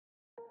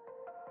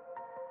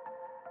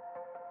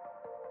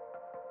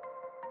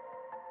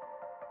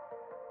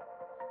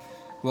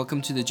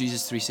Welcome to the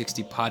Jesus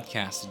 360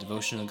 podcast, a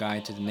devotional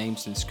guide to the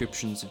names and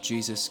inscriptions of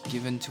Jesus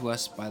given to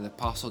us by the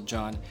Apostle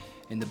John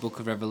in the book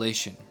of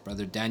Revelation.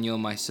 Brother Daniel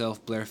and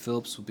myself, Blair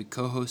Phillips, will be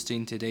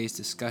co-hosting today's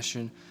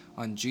discussion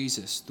on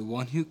Jesus, the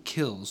one who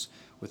kills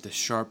with a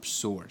sharp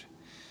sword.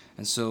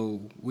 And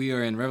so we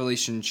are in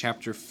Revelation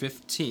chapter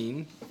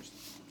 15.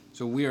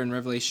 So we are in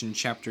Revelation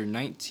chapter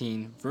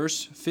 19,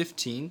 verse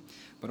 15,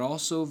 but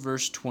also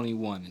verse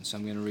 21. And so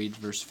I'm going to read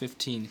verse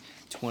 15,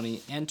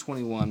 20, and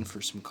 21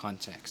 for some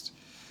context.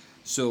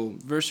 So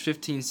verse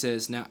 15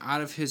 says, "Now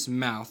out of his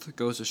mouth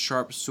goes a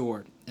sharp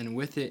sword, and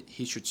with it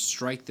he should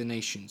strike the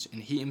nations,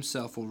 and he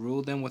himself will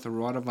rule them with a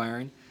rod of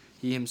iron.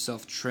 He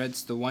himself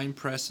treads the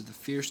winepress of the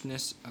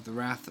fierceness of the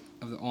wrath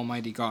of the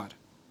Almighty God."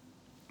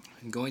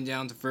 And going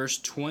down to verse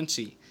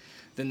 20,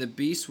 "Then the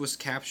beast was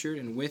captured,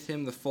 and with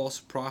him the false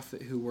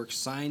prophet who worked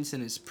signs in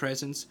his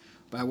presence,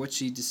 by which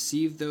he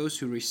deceived those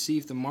who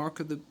received the mark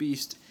of the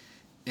beast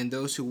and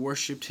those who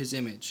worshipped his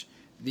image.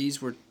 These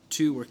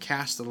two were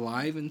cast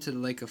alive into the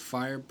lake of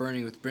fire,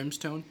 burning with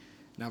brimstone."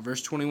 Now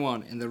verse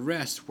 21, "And the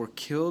rest were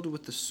killed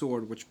with the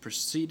sword which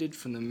proceeded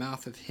from the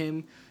mouth of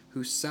him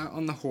who sat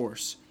on the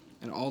horse,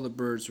 and all the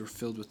birds were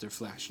filled with their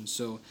flesh." And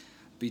so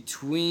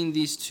between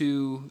these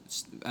two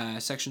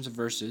sections of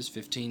verses,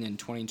 15 and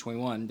 20 and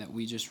 21, that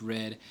we just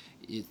read,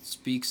 it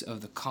speaks of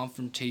the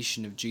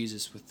confrontation of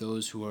Jesus with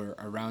those who are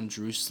around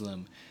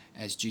Jerusalem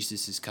as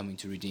Jesus is coming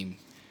to redeem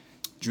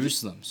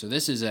Jerusalem. So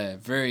this is a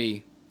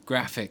very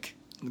graphic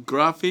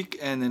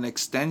and an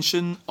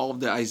extension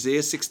of the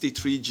Isaiah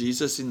 63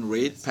 Jesus in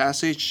red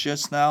passage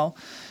just now,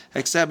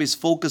 except it's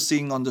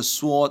focusing on the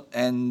sword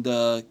and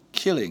the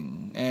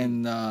killing.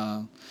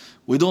 And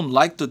we don't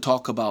like to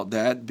talk about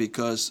that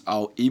because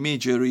our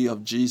imagery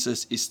of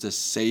Jesus is the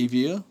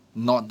Savior,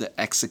 not the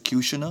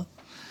executioner.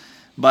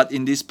 But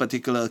in this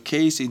particular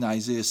case, in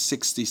Isaiah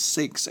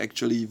 66,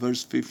 actually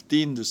verse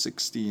 15 to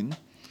 16,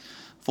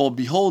 "For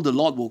behold, the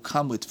Lord will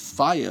come with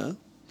fire,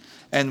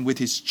 and with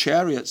his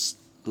chariots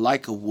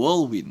like a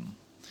whirlwind,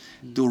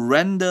 to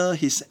render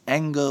his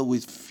anger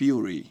with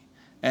fury,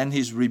 and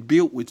his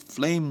rebuke with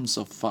flames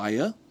of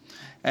fire.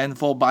 And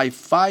for by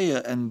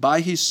fire and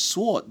by his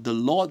sword the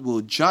Lord will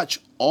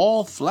judge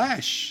all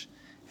flesh,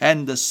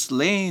 and the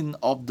slain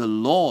of the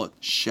Lord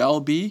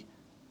shall be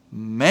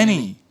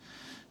many."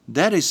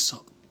 That is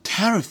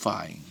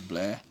terrifying,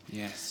 Blair.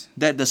 Yes.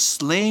 That the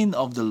slain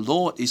of the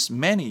Lord is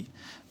many.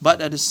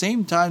 But at the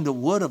same time, the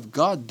word of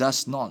God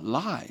does not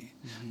lie.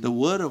 The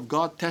word of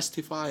God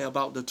testifies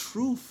about the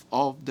truth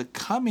of the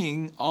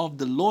coming of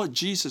the Lord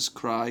Jesus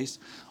Christ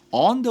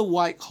on the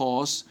white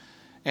horse,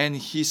 and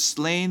his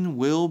slain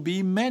will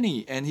be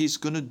many, and he's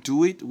going to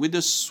do it with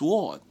a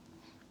sword.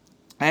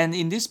 And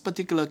in this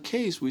particular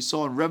case, we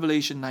saw in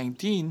Revelation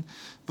 19,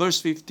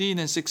 verse 15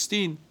 and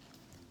 16,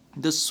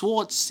 the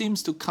sword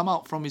seems to come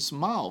out from his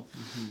mouth.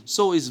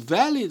 So it's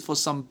valid for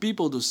some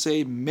people to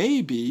say,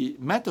 maybe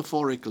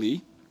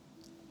metaphorically,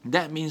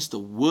 that means the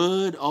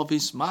word of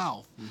his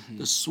mouth,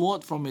 the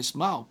sword from his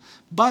mouth.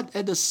 But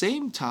at the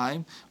same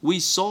time, we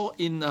saw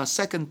in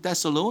 2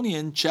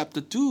 Thessalonians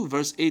chapter 2,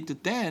 verse 8 to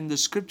 10, the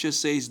scripture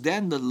says,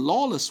 "Then the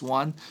lawless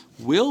one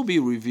will be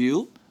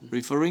revealed,"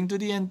 referring to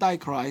the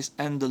Antichrist,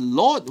 "and the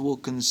Lord will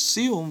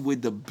consume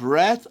with the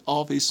breath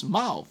of his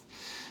mouth."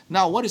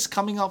 Now, what is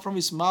coming out from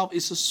his mouth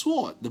is a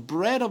sword. The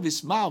breath of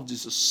his mouth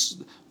is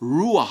a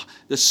ruach,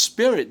 the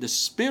spirit. The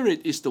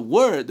spirit is the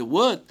word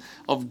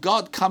of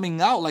God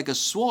coming out like a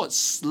sword,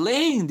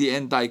 slaying the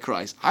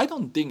Antichrist. I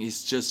don't think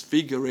it's just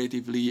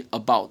figuratively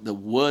about the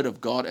word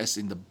of God as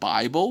in the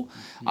Bible.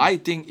 I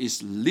think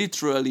it's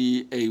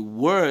literally a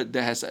word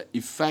that has an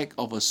effect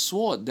of a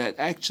sword that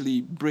actually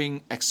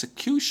bring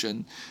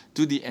execution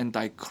to the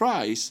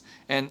Antichrist,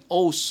 and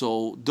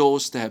also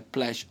those that have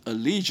pledged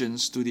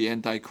allegiance to the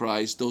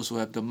Antichrist, those who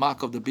have the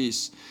mark of the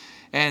beast.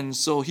 And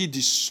so he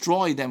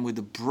destroyed them with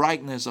the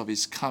brightness of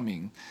his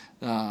coming.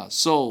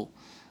 There's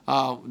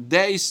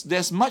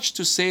much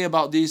to say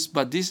about this,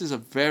 but this is a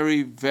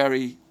very,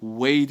 very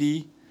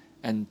weighty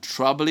and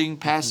troubling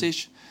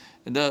passage.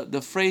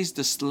 The phrase,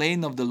 "the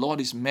slain of the Lord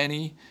is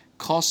many,"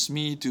 caused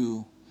me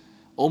to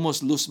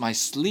almost lose my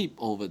sleep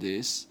over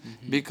this,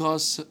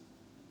 because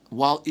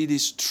while it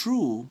is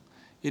true,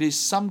 it is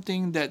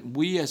something that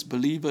we as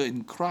believers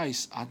in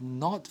Christ are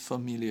not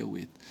familiar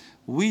with.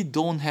 We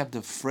don't have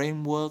the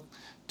framework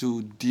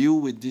to deal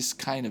with this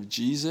kind of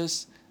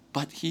Jesus,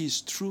 but he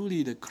is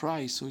truly the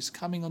Christ who is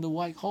coming on the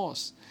white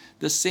horse.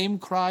 The same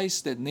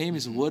Christ that name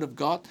is Word of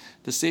God,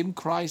 the same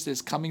Christ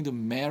that's coming to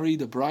marry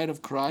the bride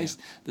of Christ,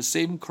 the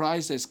same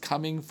Christ that's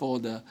coming for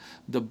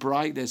the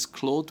bride that's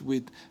clothed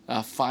with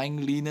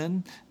fine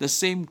linen, the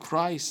same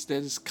Christ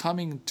that is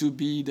coming to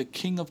be the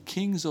King of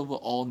Kings over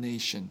all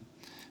nations.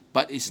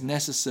 But it's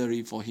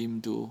necessary for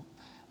him to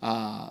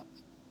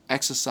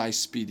exercise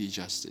speedy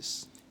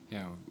justice.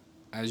 Yeah,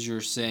 as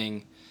you're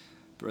saying,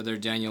 Brother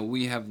Daniel,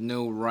 we have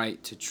no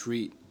right to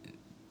treat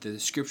the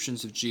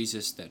descriptions of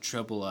Jesus that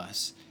trouble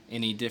us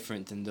any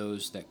different than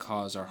those that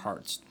cause our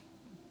hearts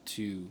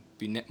to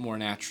be more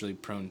naturally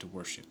prone to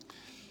worship.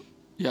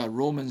 Yeah,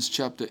 Romans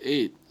chapter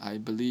 8, I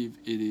believe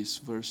it is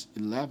verse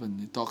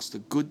 11. It talks the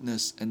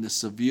goodness and the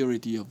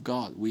severity of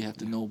God. We have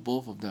to know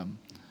both of them.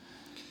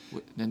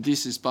 And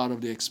this is part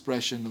of the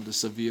expression of the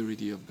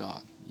severity of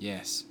God.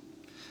 Yes.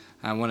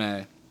 I want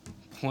to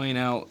point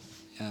out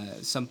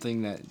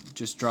something that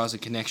just draws a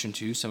connection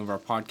to some of our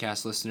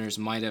podcast listeners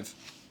might have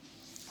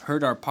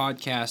heard our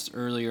podcast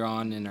earlier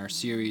on in our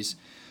series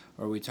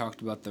where we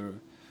talked about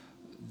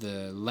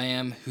the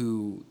Lamb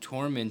who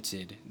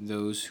tormented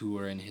those who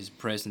were in his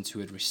presence who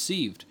had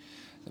received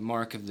the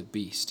mark of the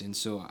beast. And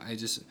so I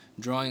just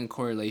drawing a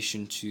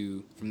correlation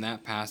from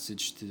that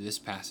passage to this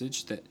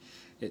passage that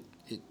it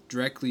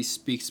directly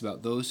speaks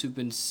about those who've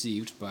been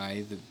deceived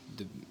by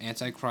the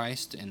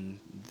Antichrist and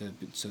the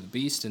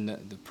beast and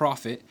the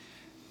prophet,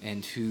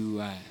 and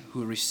who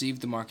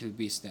received the mark of the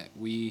beast, that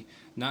we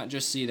not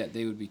just see that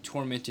they would be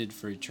tormented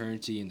for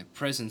eternity in the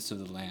presence of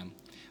the Lamb,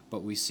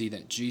 but we see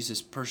that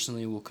Jesus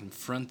personally will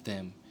confront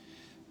them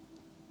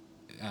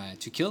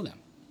to kill them.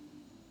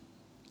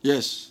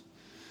 Yes.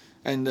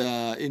 And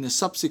in a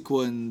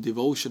subsequent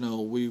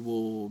devotional, we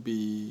will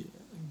be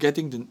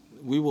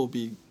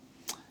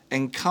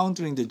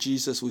encountering the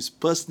Jesus who is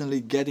personally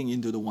getting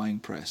into the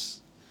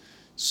winepress.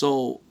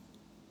 So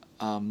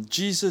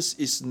Jesus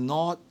is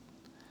not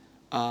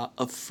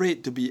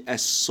afraid to be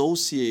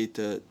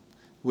associated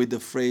with the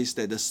phrase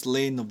that the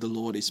slain of the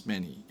Lord is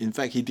many. In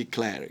fact, he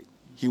declared it.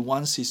 He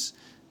wants his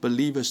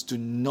believers to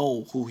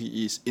know who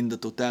he is in the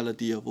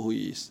totality of who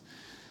he is.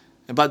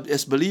 But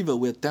as believers,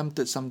 we're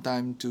tempted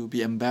sometimes to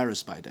be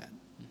embarrassed by that,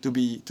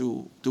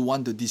 to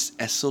want to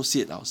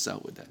disassociate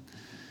ourselves with that.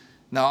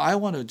 Now, I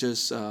want to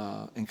just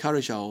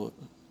encourage our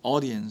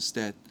audience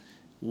that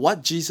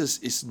what Jesus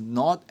is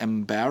not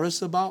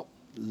embarrassed about,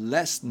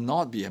 let's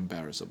not be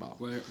embarrassed about.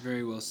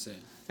 Very well said.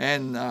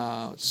 And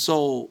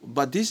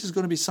but this is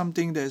going to be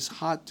something that's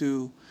hard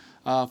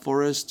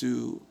for us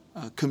to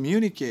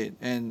communicate.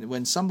 And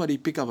when somebody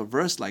pick up a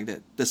verse like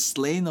that, the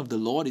slain of the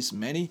Lord is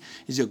many,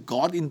 is your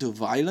God into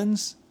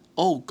violence?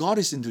 Oh, God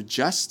is into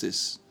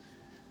justice.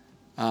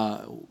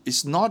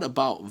 It's not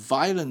about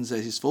violence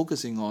that he's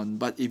focusing on,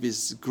 but if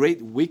it's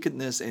great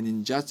wickedness and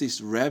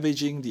injustice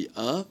ravaging the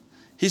earth,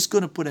 he's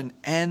going to put an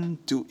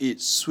end to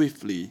it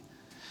swiftly,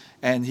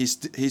 and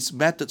his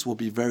methods will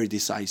be very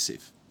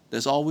decisive.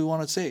 That's all we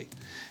want to say.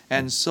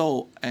 And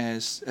so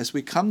as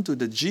we come to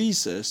the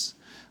Jesus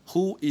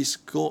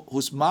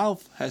whose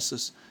mouth has a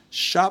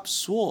sharp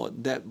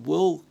sword that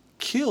will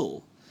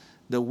kill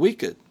the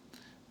wicked,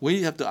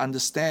 we have to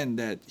understand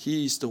that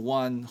he is the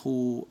one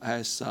who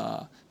has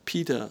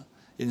Peter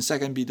in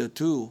 2 Peter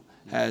 2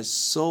 has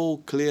so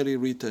clearly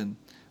written,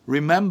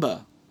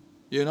 remember,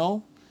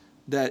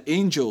 that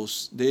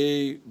angels,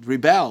 they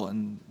rebel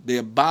and they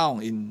are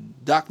bound in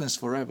darkness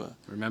forever.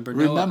 Remember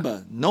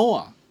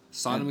Noah.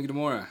 Sodom and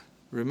Gomorrah.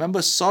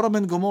 Remember Sodom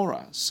and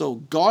Gomorrah. So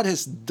God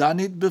has done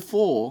it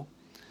before,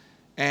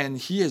 and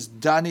he has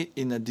done it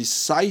in a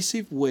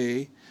decisive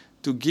way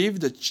to give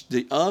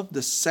the earth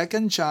the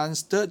second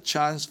chance, third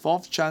chance,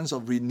 fourth chance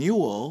of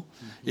renewal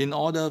in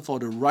order for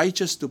the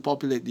righteous to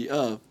populate the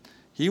earth.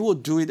 He will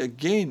do it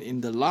again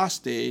in the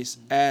last days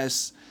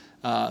as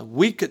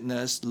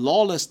wickedness,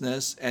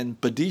 lawlessness, and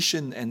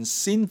perdition and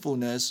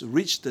sinfulness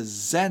reach the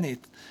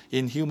zenith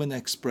in human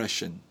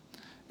expression.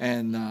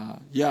 And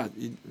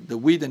the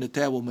wheat and the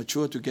tare will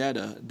mature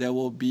together. There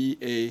will be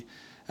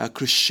a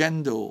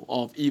crescendo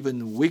of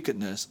even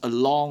wickedness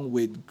along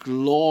with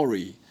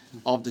glory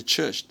of the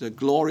church, the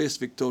glorious,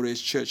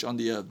 victorious church on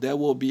the earth. There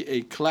will be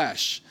a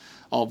clash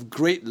of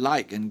great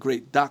light and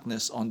great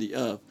darkness on the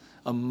earth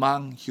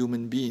among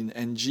human beings.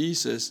 And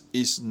Jesus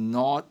is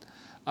not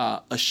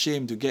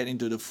ashamed to get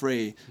into the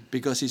fray,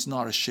 because he's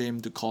not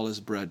ashamed to call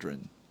us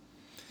brethren.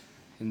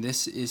 And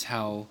this is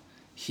how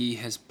he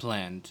has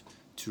planned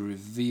to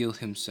reveal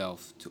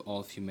himself to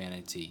all of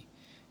humanity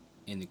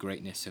in the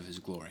greatness of his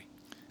glory.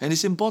 And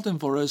it's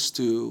important for us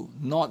to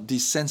not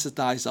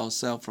desensitize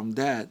ourselves from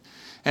that,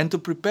 and to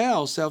prepare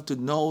ourselves to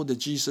know the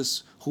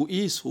Jesus who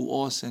is, who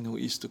was, and who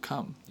is to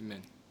come.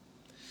 Amen.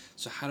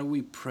 So how do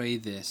we pray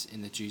this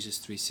in the Jesus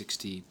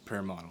 360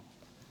 prayer model?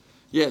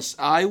 Yes,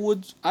 I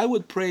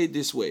would pray it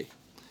this way.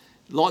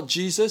 Lord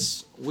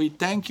Jesus, we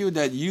thank you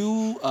that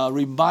you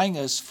remind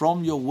us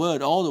from your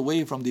word, all the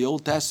way from the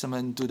Old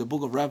Testament to the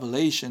book of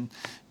Revelation,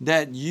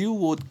 that you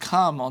would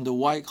come on the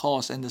white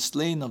horse and the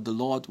slain of the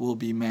Lord will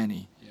be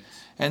many. Yes.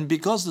 And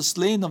because the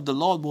slain of the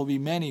Lord will be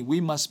many,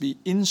 we must be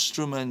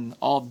instrument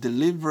of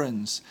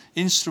deliverance,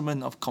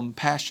 instrument of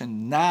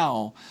compassion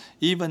now,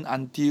 even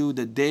until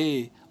the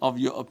day of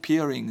your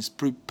appearings,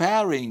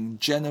 preparing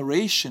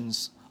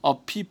generations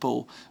of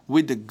people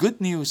with the good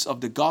news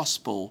of the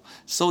gospel,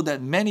 so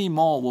that many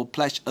more will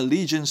pledge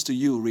allegiance to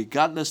you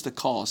regardless the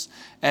cost,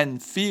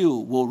 and few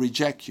will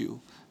reject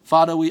you.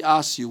 Father, we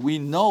ask you, we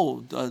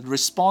know the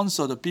response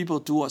of the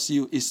people towards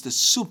you is the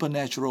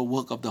supernatural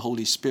work of the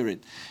Holy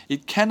Spirit.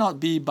 It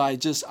cannot be by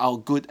just our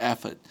good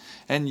effort.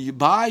 And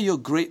by your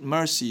great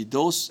mercy,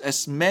 those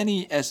as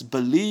many as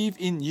believe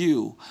in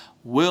you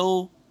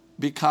will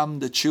become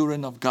the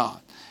children of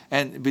God.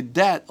 And with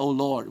that, O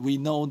Lord, we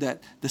know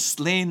that the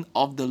slain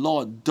of the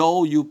Lord,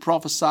 though you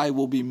prophesy,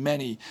 will be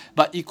many,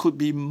 but it could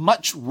be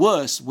much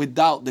worse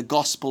without the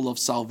gospel of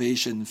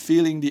salvation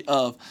filling the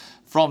earth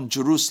from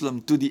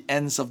Jerusalem to the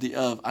ends of the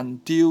earth,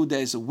 until there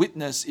is a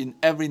witness in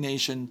every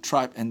nation,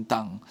 tribe, and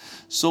tongue.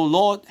 So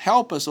Lord,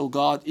 help us, O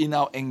God, in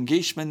our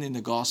engagement in the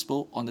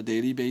gospel on a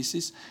daily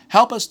basis.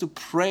 Help us to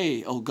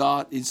pray, O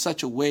God, in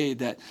such a way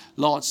that,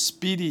 Lord,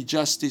 speedy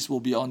justice will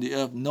be on the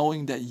earth,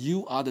 knowing that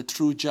you are the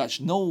true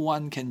judge. No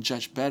one can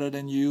judge better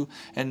than you,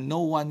 and no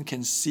one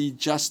can see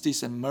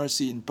justice and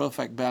mercy in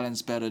perfect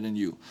balance better than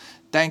you.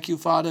 Thank you,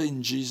 Father.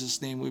 In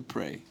Jesus' name we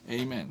pray.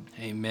 Amen.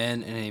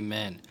 Amen and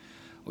amen.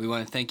 We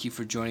want to thank you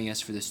for joining us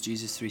for this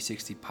Jesus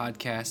 360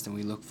 podcast, and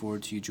we look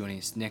forward to you joining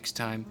us next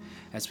time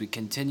as we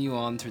continue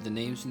on through the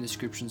names and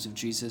descriptions of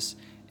Jesus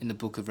in the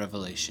book of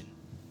Revelation.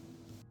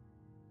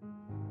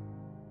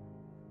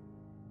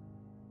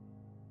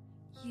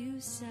 You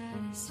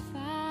satisfy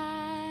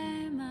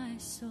my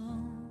soul.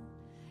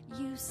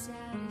 You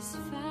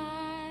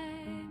satisfy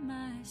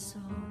my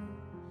soul.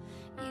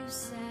 You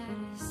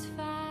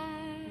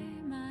satisfy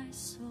my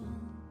soul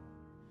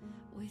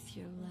with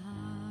your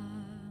love.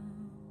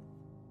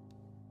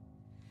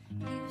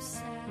 You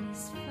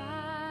satisfy